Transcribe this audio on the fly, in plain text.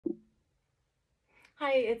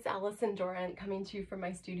Hi, it's Alison Dorrant coming to you from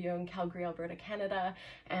my studio in Calgary, Alberta, Canada,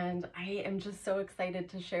 and I am just so excited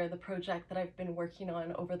to share the project that I've been working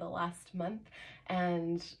on over the last month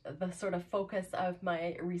and the sort of focus of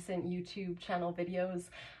my recent YouTube channel videos.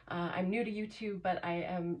 I'm new to YouTube, but I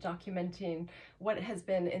am documenting what has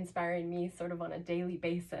been inspiring me sort of on a daily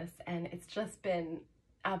basis, and it's just been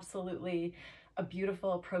absolutely a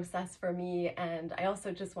beautiful process for me. And I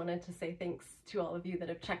also just wanted to say thanks to all of you that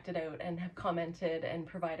have checked it out and have commented and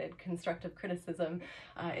provided constructive criticism.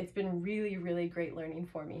 It's been really great learning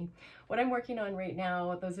for me. What I'm working on right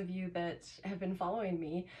now, those of you that have been following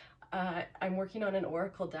me, I'm working on an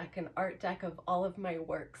oracle deck, an art deck of all of my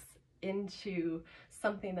works into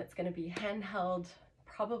something that's going to be handheld,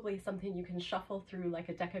 probably something you can shuffle through like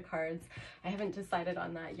a deck of cards. I haven't decided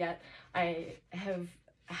on that yet. I have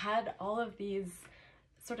had all of these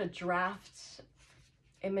sort of draft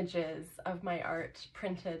images of my art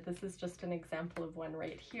printed. This is just an example of one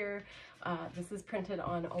right here. This is printed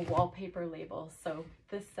on a wallpaper label. So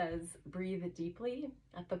this says "Breathe Deeply"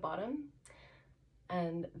 at the bottom.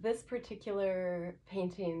 And this particular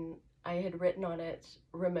painting, I had written on it,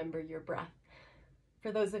 "Remember your breath."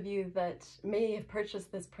 For those of you that may have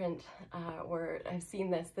purchased this print or have seen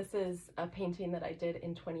this, this is a painting that I did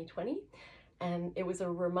in 2020. And it was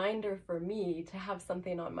a reminder for me to have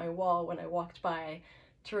something on my wall when I walked by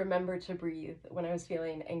to remember to breathe when I was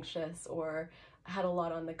feeling anxious or had a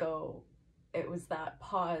lot on the go. It was that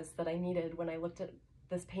pause that I needed when I looked at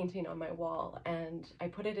this painting on my wall, and I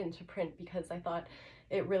put it into print because I thought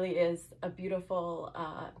it really is a beautiful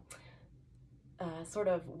sort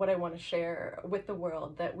of what I want to share with the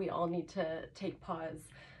world, that we all need to take pause.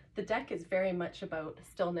 The deck is very much about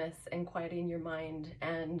stillness and quieting your mind,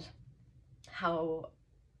 and how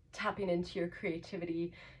tapping into your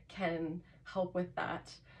creativity can help with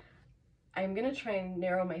that. I'm gonna try and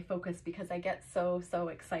narrow my focus because I get so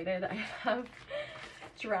excited. I have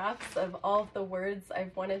drafts of all of the words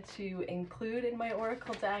I've wanted to include in my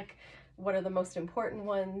oracle deck. What are the most important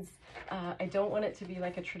ones? I don't want it to be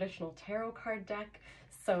like a traditional tarot card deck,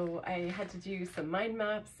 so I had to do some mind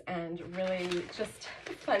maps and really just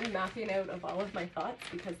fun mapping out of all of my thoughts,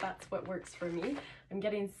 because that's what works for me. I'm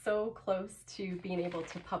getting so close to being able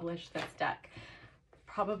to publish this deck,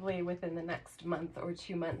 probably within the next month or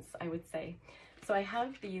 2 months, I would say. So I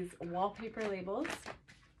have these wallpaper labels.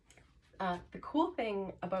 The cool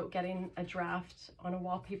thing about getting a draft on a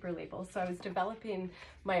wallpaper label, so I was developing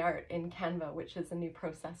my art in Canva, which is a new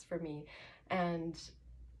process for me, and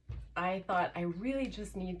I thought I really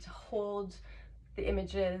just need to hold the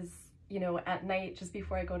images, you know, at night just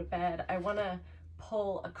before I go to bed. I want to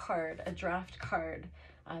pull a card, a draft card.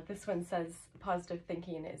 This one says "Positive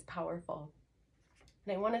thinking is powerful."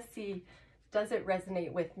 And I want to see, does it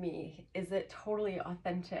resonate with me? Is it totally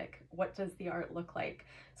authentic? What does the art look like?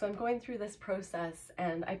 So I'm going through this process,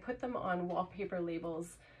 and I put them on wallpaper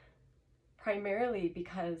labels primarily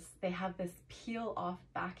because they have this peel off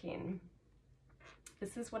backing.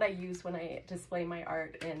 This is what I use when I display my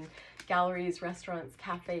art in galleries, restaurants,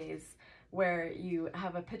 cafes, where you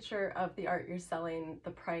have a picture of the art you're selling, the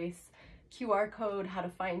price, QR code, how to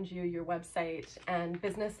find you, your website, and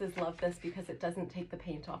businesses love this because it doesn't take the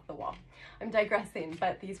paint off the wall. I'm digressing,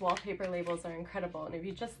 but these wallpaper labels are incredible. And if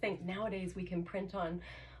you just think, nowadays we can print on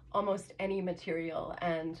almost any material,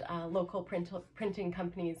 and local printing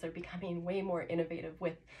companies are becoming way more innovative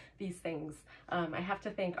with these things. I have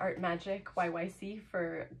to thank Art Magic YYC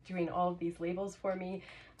for doing all of these labels for me.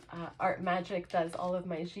 Art Magic does all of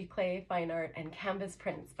my giclée, fine art, and canvas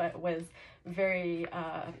prints, but was very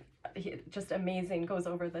just amazing, goes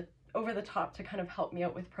over the top to kind of help me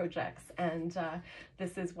out with projects. And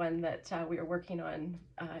this is one that we are working on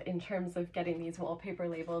in terms of getting these wallpaper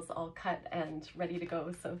labels all cut and ready to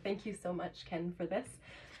go. So thank you so much, Ken, for this.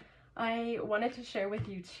 I wanted to share with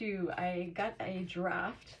you too, I got a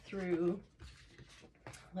draft through,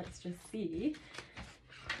 let's just see.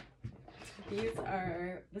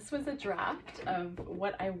 This was a draft of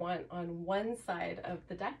what I want on one side of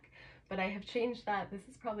the deck, but I have changed that. This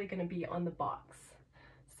is probably going to be on the box.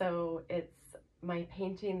 So it's my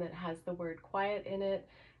painting that has the word quiet in it,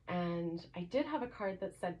 and I did have a card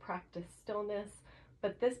that said "Practice Stillness,"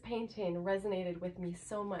 but this painting resonated with me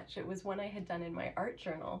so much. It was one I had done in my art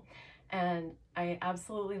journal, and I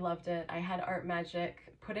absolutely loved it. I had Art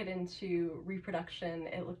Magic put it into reproduction.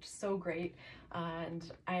 It looked so great,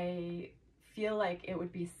 and I feel like it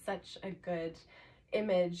would be such a good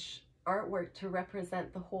image artwork to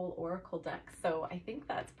represent the whole oracle deck. So I think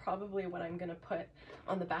that's probably what I'm going to put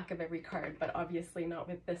on the back of every card, but obviously not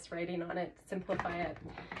with this writing on it. Simplify it.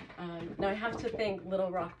 Now I have to thank Little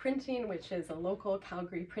Rock Printing, which is a local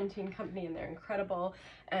Calgary printing company, and they're incredible.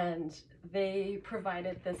 And they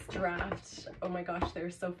provided this draft. Oh my gosh, they were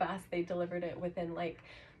so fast. They delivered it within like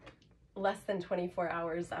less than 24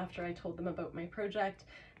 hours after I told them about my project.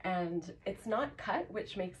 And it's not cut,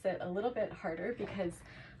 which makes it a little bit harder because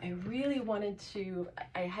I really wanted to,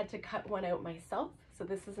 I had to cut one out myself. So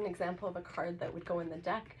this is an example of a card that would go in the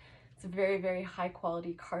deck. It's a very, very high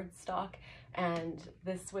quality cardstock. And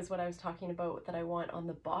this was what I was talking about that I want on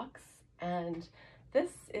the box. And this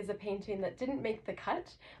is a painting that didn't make the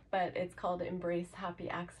cut, but it's called Embrace Happy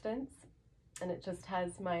Accidents. And it just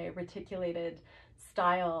has my reticulated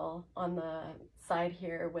style on the side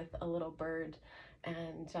here with a little bird.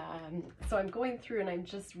 And so I'm going through and I'm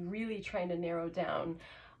just really trying to narrow down.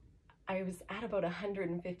 I was at about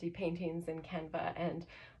 150 paintings in Canva and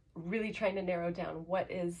really trying to narrow down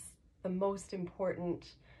what is the most important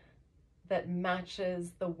that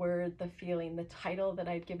matches the word, the feeling, the title that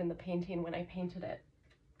I'd given the painting when I painted it.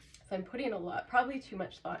 So I'm putting a lot, probably too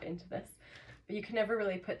much thought into this, but you can never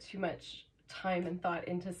really put too much time and thought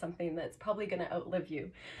into something that's probably going to outlive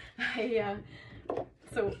you.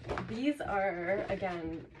 So these are,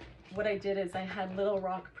 again, what I did is I had Little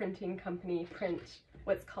Rock Printing Company print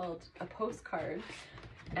what's called a postcard,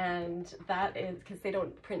 and that is because they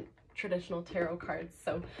don't print traditional tarot cards.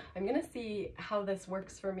 So I'm gonna see how this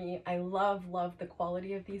works for me. I love the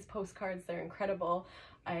quality of these postcards. They're incredible.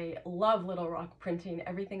 I love Little Rock Printing.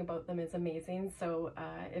 Everything about them is amazing. So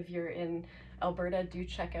if you're in Alberta, do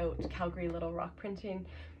check out Calgary Little Rock Printing.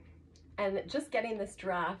 And just getting this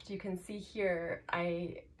draft, you can see here,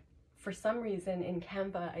 for some reason in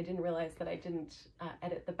Canva, I didn't realize that I didn't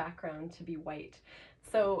edit the background to be white.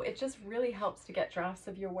 So it just really helps to get drafts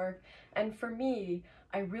of your work. And for me,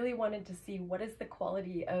 I really wanted to see what is the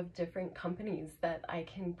quality of different companies that I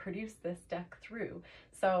can produce this deck through.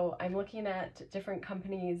 So I'm looking at different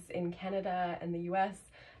companies in Canada and the US,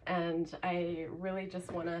 and I really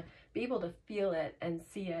just want to be able to feel it and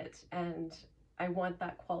see it, and I want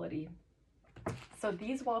that quality. So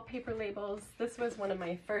these wallpaper labels, this was one of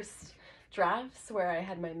my first drafts where I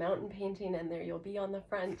had my mountain painting, and there you'll be on the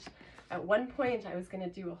front. At one point I was going to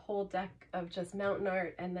do a whole deck of just mountain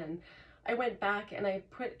art, and then I went back and I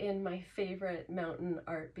put in my favorite mountain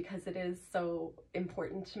art because it is so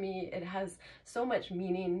important to me. It has so much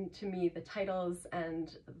meaning to me, the titles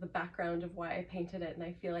and the background of why I painted it, and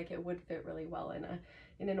I feel like it would fit really well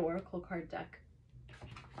in an oracle card deck.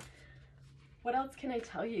 What else can I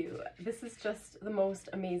tell you? This is just the most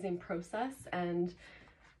amazing process, and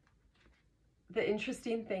the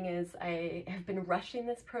interesting thing is I have been rushing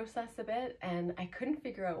this process a bit, and I couldn't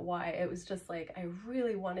figure out why. It was just like I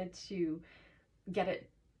really wanted to get it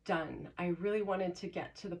done. I really wanted to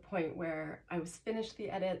get to the point where I was finished the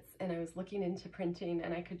edits and I was looking into printing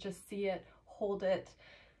and I could just see it, hold it,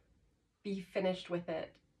 be finished with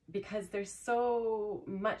it, because there's so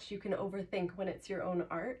much you can overthink when it's your own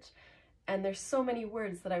art, and there's so many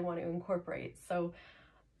words that I want to incorporate. So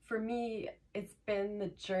for me, it's been the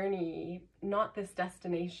journey, not this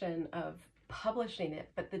destination of publishing it,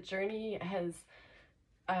 but the journey has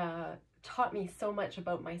taught me so much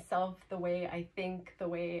about myself, the way I think, the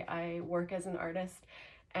way I work as an artist,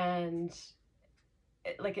 and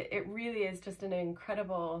it really is just an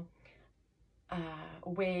incredible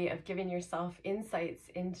way of giving yourself insights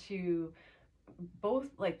into both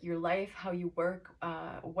like your life, how you work,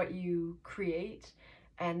 what you create,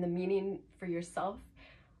 and the meaning for yourself.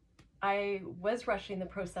 I was rushing the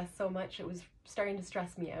process so much, it was starting to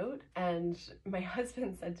stress me out, and my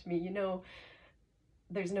husband said to me, you know,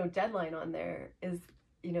 there's no deadline on there,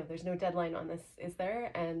 there's no deadline on this, is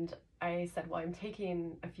there? And I said, well, I'm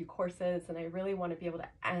taking a few courses and I really want to be able to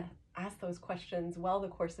ask those questions while the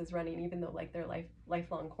course is running, even though like they're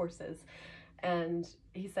lifelong courses. And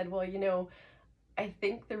he said, well, you know, I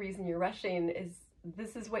think the reason you're rushing is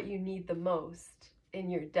this is what you need the most in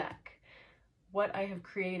your deck. What I have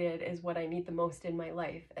created is what I need the most in my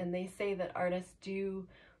life. And they say that artists do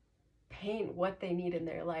paint what they need in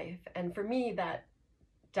their life. And for me, that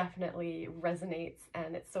definitely resonates,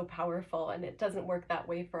 and it's so powerful, and it doesn't work that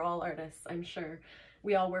way for all artists. I'm sure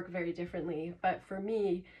we all work very differently, but for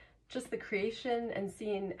me, just the creation and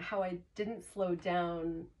seeing how I didn't slow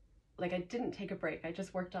down, like I didn't take a break. I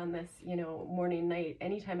just worked on this, you know, morning, night,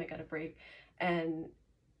 anytime I got a break. And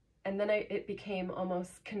then it became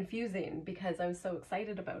almost confusing because I was so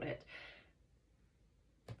excited about it.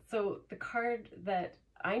 So the card that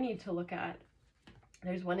I need to look at,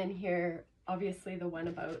 there's one in here obviously the one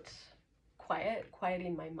about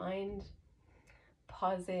quieting my mind,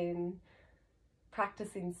 pausing,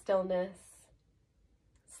 practicing stillness,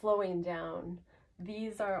 slowing down.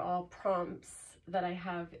 These are all prompts that I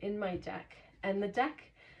have in my deck. And the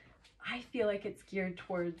deck, I feel like it's geared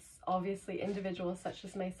towards obviously individuals such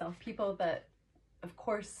as myself, people that of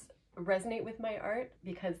course resonate with my art,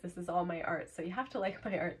 because this is all my art. So you have to like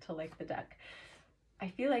my art to like the deck. I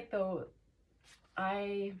feel like though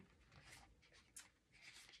I'm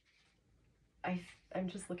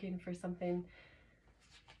just looking for something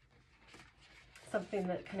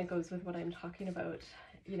that kind of goes with what I'm talking about.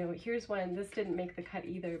 You know, here's one. This didn't make the cut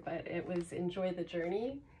either, but it was Enjoy the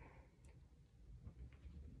Journey.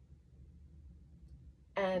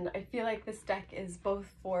 And I feel like this deck is both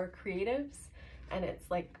for creatives, and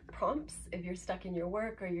it's like prompts if you're stuck in your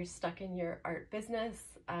work or you're stuck in your art business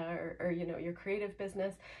or you know, your creative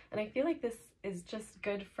business. And I feel like this is just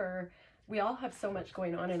good for, we all have so much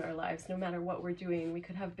going on in our lives, no matter what we're doing. We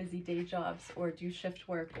could have busy day jobs or do shift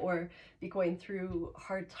work or be going through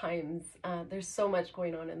hard times. There's so much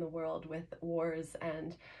going on in the world with wars,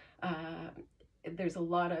 and there's a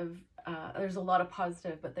lot of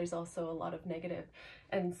positive, but there's also a lot of negative.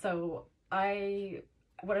 And so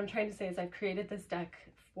what I'm trying to say is I've created this deck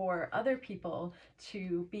for other people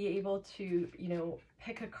to be able to, you know,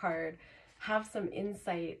 pick a card, have some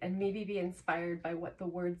insight, and maybe be inspired by what the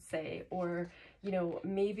words say, or, you know,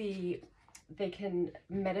 maybe they can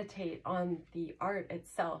meditate on the art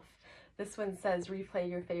itself. This one says, replay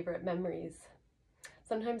your favorite memories.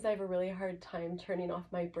 Sometimes I have a really hard time turning off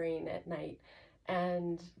my brain at night.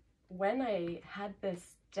 And when I had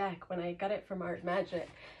this deck, when I got it from Art Magic,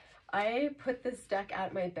 I put this deck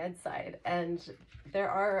at my bedside, and there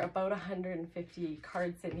are about 150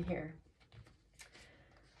 cards in here.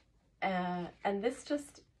 And this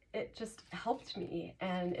it just helped me,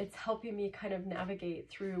 and it's helping me kind of navigate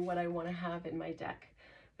through what I want to have in my deck.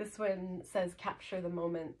 This one says, capture the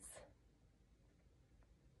moments.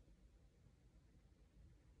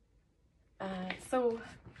 So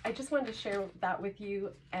I just wanted to share that with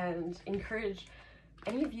you and encourage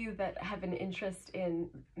any of you that have an interest in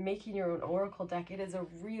making your own oracle deck. It is a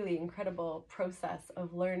really incredible process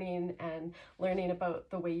of learning about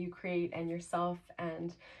the way you create and yourself.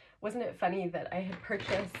 And wasn't it funny that I had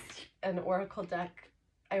purchased an oracle deck?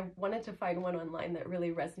 I wanted to find one online that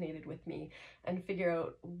really resonated with me and figure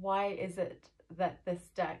out, why is it that this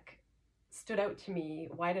deck stood out to me?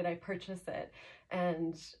 Why did I purchase it?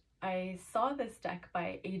 And I saw this deck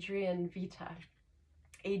by Adrienne Vita,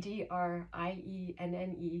 Adrienne,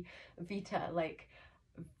 Vita, like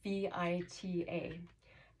Vita,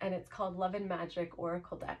 and it's called Love and Magic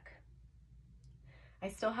Oracle Deck. I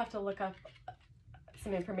still have to look up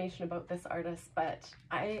some information about this artist, but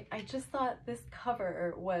I just thought this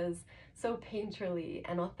cover was so painterly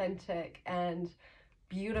and authentic and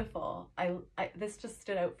beautiful. This just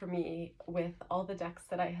stood out for me with all the decks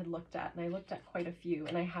that I had looked at, and I looked at quite a few,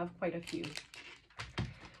 and I have quite a few.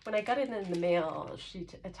 When I got it in the mail, she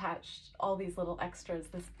attached all these little extras,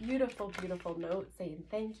 this beautiful, beautiful note saying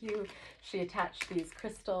thank you. She attached these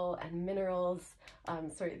crystal and minerals,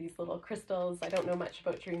 these little crystals. I don't know much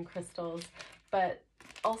about dream crystals, but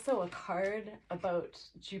also a card about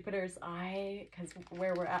Jupiter's eye, because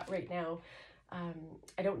where we're at right now,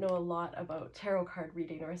 I don't know a lot about tarot card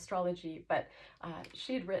reading or astrology, but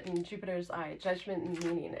she had written Jupiter's eye, judgment and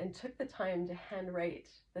meaning, and took the time to handwrite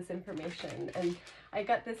this information. And I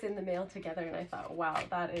got this in the mail together, and I thought, wow,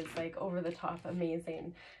 that is like over the top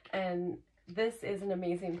amazing. And this is an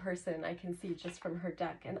amazing person, I can see just from her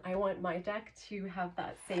deck, and I want my deck to have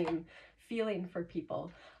that same feeling for people.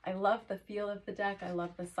 I love the feel of the deck, I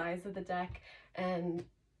love the size of the deck, and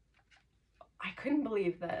I couldn't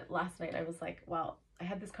believe that last night I was like, well, I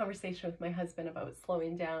had this conversation with my husband about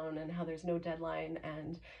slowing down and how there's no deadline,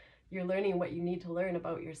 and you're learning what you need to learn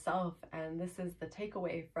about yourself, and this is the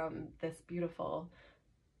takeaway from this beautiful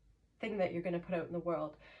thing that you're going to put out in the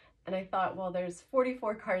world. And I thought, well, there's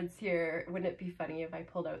 44 cards here. Wouldn't it be funny if I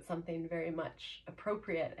pulled out something very much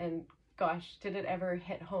appropriate? And gosh, did it ever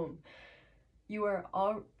hit home? You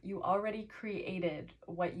already created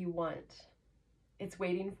what you want. It's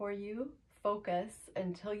waiting for you. Focus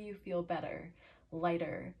until you feel better,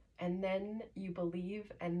 lighter, and then you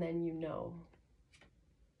believe, and then you know.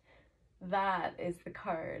 That is the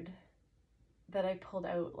card that I pulled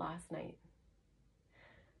out last night.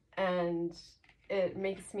 And it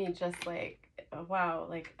makes me just like, wow,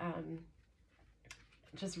 like,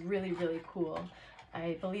 just really, really cool.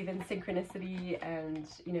 I believe in synchronicity, and,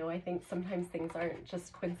 you know, I think sometimes things aren't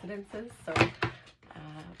just coincidences. So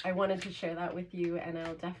I wanted to share that with you, and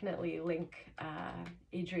I'll definitely link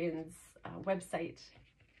Adrienne's website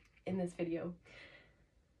in this video.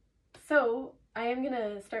 So I am going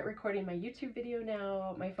to start recording my YouTube video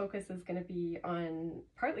now. My focus is going to be on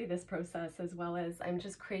partly this process, as well as I'm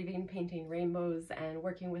just craving painting rainbows and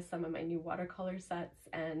working with some of my new watercolor sets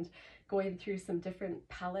and going through some different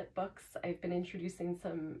palette books. I've been introducing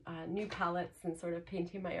some new palettes and sort of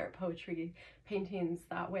painting my art poetry paintings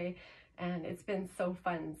that way. And it's been so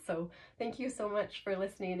fun. So thank you so much for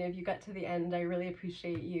listening. If you got to the end, I really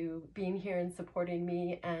appreciate you being here and supporting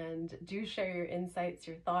me. And do share your insights,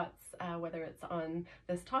 your thoughts, whether it's on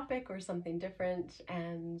this topic or something different.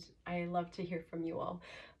 And I love to hear from you all.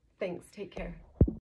 Thanks. Take care.